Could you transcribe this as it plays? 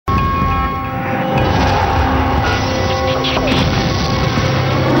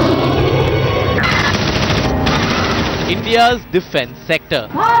India's defence sector.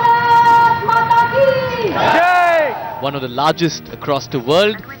 One of the largest across the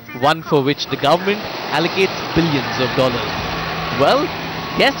world, one for which the government allocates billions of dollars. Well,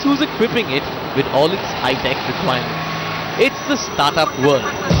 guess who's equipping it with all its high-tech requirements? It's the startup world.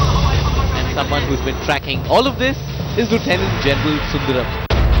 And someone who's been tracking all of this is Lieutenant General Sundaram,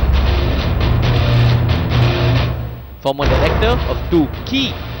 former director of 2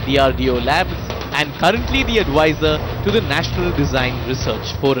 key DRDO labs and currently the advisor to the National Design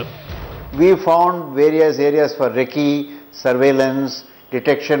Research Forum. We found various areas for recce, surveillance,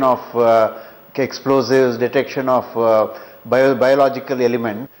 detection of explosives, detection of biological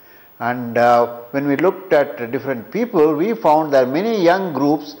elements. And when we looked at different people, we found there are many young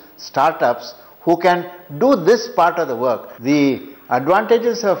groups, startups, who can do this part of the work. The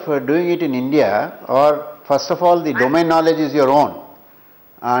advantages of doing it in India are, first of all, the domain knowledge is your own.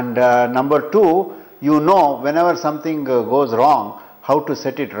 And number 2, you know whenever something goes wrong, how to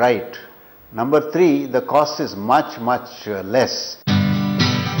set it right. Number 3, the cost is much less.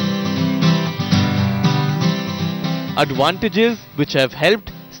 Advantages which have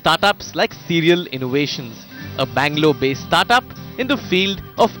helped startups like Serial Innovations, a Bangalore-based startup in the field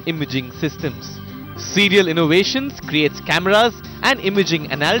of imaging systems. Serial Innovations creates cameras and imaging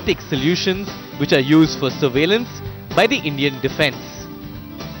analytics solutions which are used for surveillance by the Indian Defence.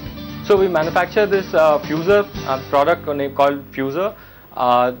 So we manufacture this Fuser product called Fuser.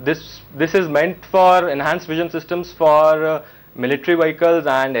 This is meant for enhanced vision systems for military vehicles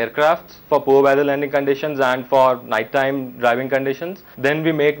and aircrafts for poor weather landing conditions and for nighttime driving conditions. Then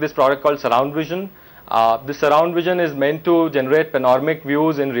we make this product called Surround Vision. This Surround Vision is meant to generate panoramic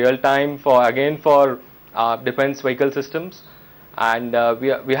views in real time for defense vehicle systems. And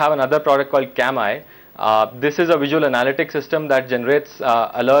we have another product called CamEye. This is a visual analytics system that generates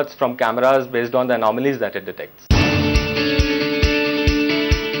alerts from cameras based on the anomalies that it detects.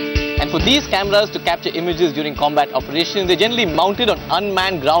 And for these cameras to capture images during combat operations, they're generally mounted on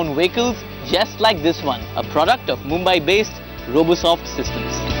unmanned ground vehicles just like this one, a product of Mumbai-based Robosoft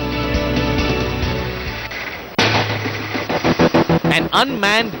Systems. An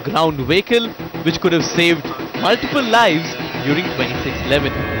unmanned ground vehicle which could have saved multiple lives during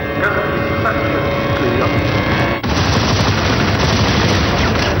 26/11.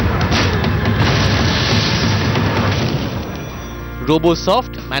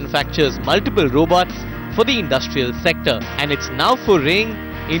 Robosoft manufactures multiple robots for the industrial sector, and it's now foraying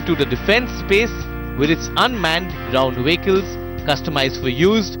into the defense space with its unmanned ground vehicles customized for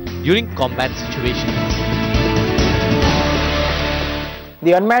use during combat situations.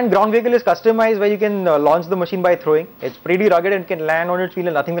 The unmanned ground vehicle is customized where you can launch the machine by throwing. It's pretty rugged and can land on its wheel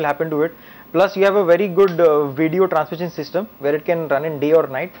and nothing will happen to it. Plus you have a very good video transmission system where it can run in day or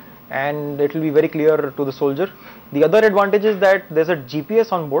night and it will be very clear to the soldier. The other advantage is that there's a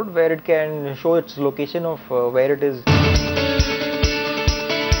GPS on board where it can show its location of where it is.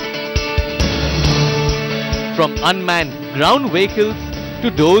 From unmanned ground vehicles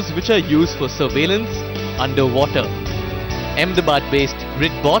to those which are used for surveillance underwater. Ahmedabad-based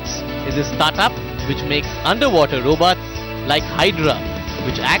Gridbots is a startup which makes underwater robots like Hydra,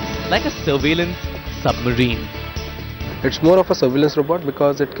 which acts like a surveillance submarine. It's more of a surveillance robot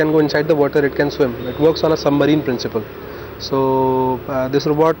because it can go inside the water, it can swim. It works on a submarine principle. So this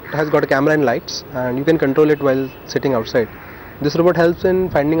robot has got a camera and lights and you can control it while sitting outside. This robot helps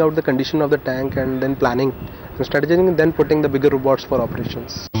in finding out the condition of the tank and then planning and strategizing and then putting the bigger robots for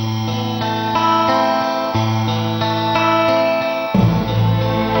operations.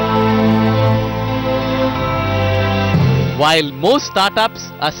 While most startups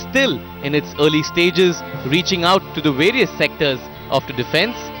are still in its early stages, reaching out to the various sectors of the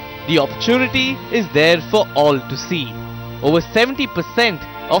defense, the opportunity is there for all to see. Over 70%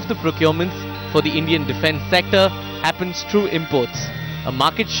 of the procurements for the Indian defense sector happens through imports, a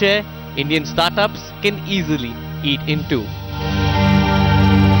market share Indian startups can easily eat into.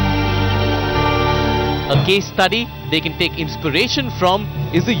 A case study they can take inspiration from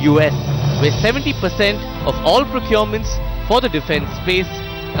is the US, where 70% of all procurements for the defense space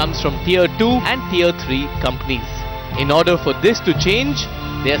comes from Tier 2 and Tier 3 companies. In order for this to change,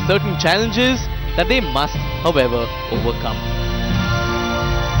 there are certain challenges that they must, however, overcome.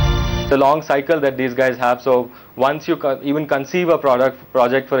 The long cycle that these guys have, so once you even conceive a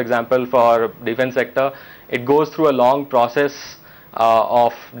project, for example, for defense sector, it goes through a long process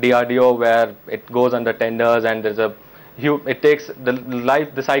of DRDO where it goes under tenders and there's a it takes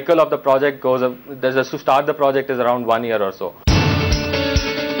the cycle of the project goes to start the project is around 1 year or so.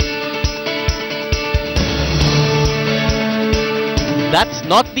 That's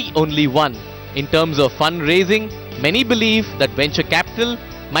not the only one. In terms of fundraising, many believe that venture capital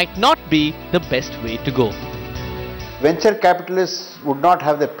might not be the best way to go. Venture capitalists would not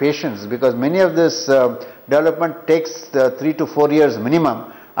have the patience, because many of this development takes 3 to 4 years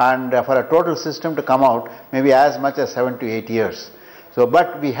minimum, and for a total system to come out maybe as much as 7 to 8 years. So,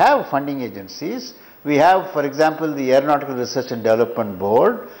 but we have funding agencies. We have, for example, the Aeronautical Research and Development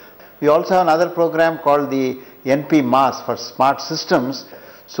Board. We also have another program called the NP MAS for Smart Systems.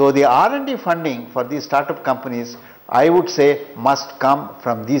 So the R&D funding for these startup companies, I would say, must come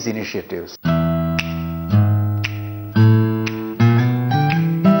from these initiatives.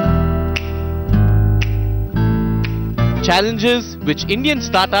 Challenges which Indian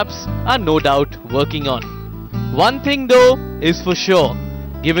startups are no doubt working on. One thing though is for sure,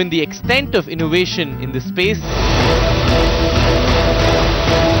 given the extent of innovation in the space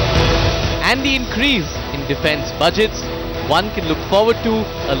and the increase in defense budgets, one can look forward to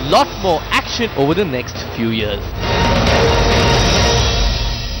a lot more action over the next few years.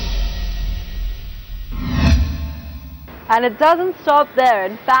 And it doesn't stop there.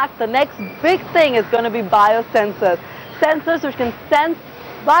 In fact, the next big thing is going to be biosensors. Sensors which can sense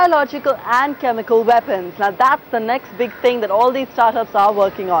biological and chemical weapons. Now that's the next big thing that all these startups are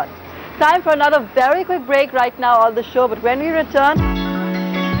working on. Time for another very quick break right now on the show, but when we return,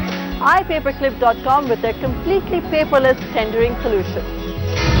 iPaperClip.com with their completely paperless tendering solution.